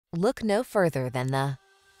Look no further than the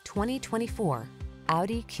 2024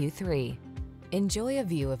 Audi Q3. Enjoy a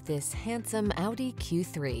view of this handsome Audi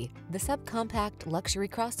Q3, the subcompact luxury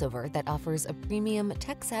crossover that offers a premium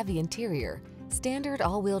tech-savvy interior, standard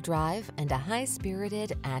all-wheel drive, and a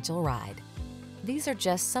high-spirited, agile ride. These are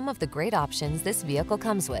just some of the great options this vehicle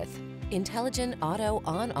comes with: intelligent auto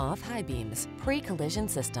on-off high beams, pre-collision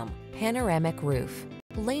system, panoramic roof,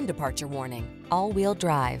 lane departure warning, all-wheel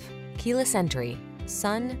drive, keyless entry,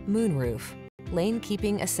 sun moonroof, lane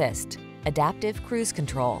keeping assist, adaptive cruise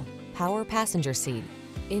control, power passenger seat.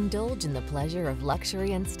 Indulge in the pleasure of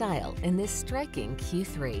luxury and style in this striking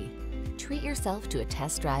Q3. Treat yourself to a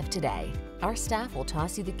test drive today. Our staff will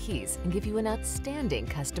toss you the keys and give you an outstanding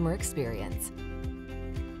customer experience.